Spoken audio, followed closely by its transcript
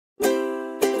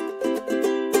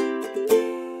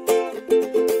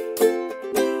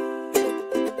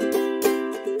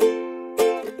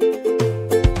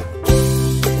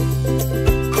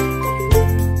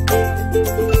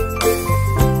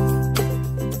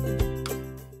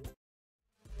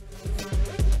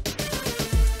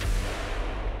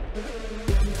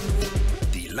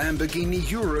Lamborghini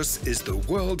URUS is the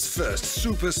world's first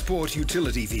super sport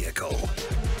utility vehicle.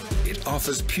 It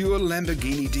offers pure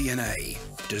Lamborghini DNA,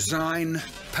 design,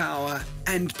 power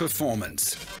and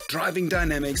performance, driving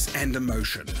dynamics and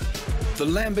emotion. The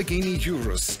Lamborghini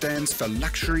URUS stands for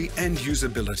luxury and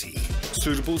usability,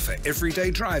 suitable for everyday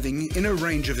driving in a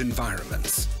range of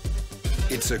environments.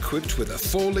 It's equipped with a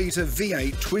 4-litre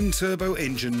V8 twin-turbo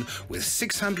engine with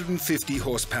 650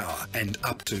 horsepower and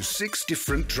up to 6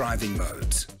 different driving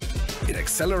modes. It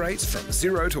accelerates from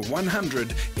 0 to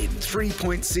 100 in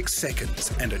 3.6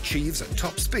 seconds and achieves a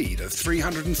top speed of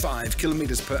 305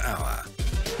 km/h.